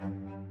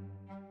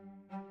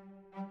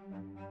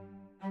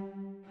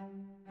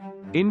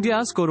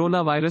India's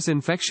coronavirus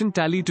infection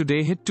tally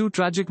today hit two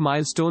tragic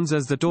milestones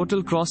as the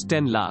total crossed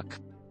 10 lakh.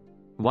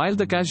 While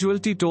the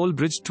casualty toll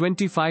bridged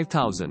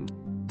 25,000,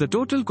 the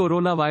total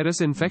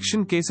coronavirus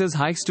infection cases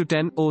hikes to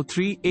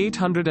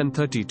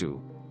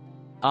 10,832.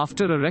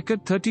 After a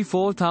record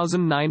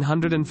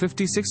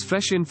 34,956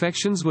 fresh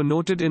infections were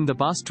noted in the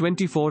past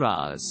 24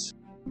 hours.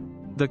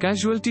 The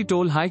casualty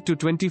toll hiked to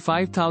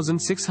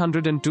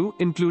 25,602,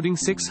 including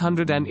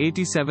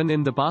 687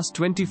 in the past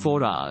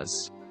 24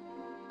 hours.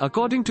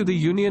 According to the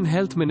Union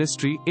Health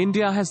Ministry,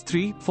 India has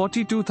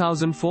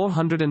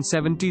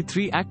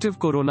 42,473 active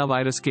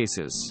coronavirus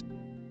cases,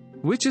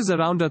 which is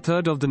around a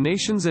third of the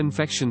nation's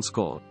infection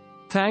score.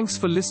 Thanks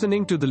for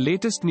listening to the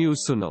latest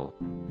News Suno.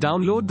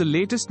 Download the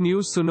latest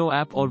News Suno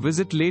app or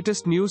visit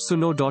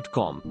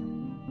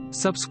latestnewssuno.com.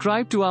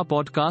 Subscribe to our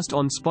podcast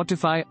on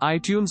Spotify,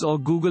 iTunes or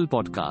Google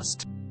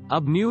Podcast.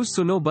 अब news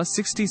सुनो बस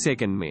 60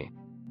 second में।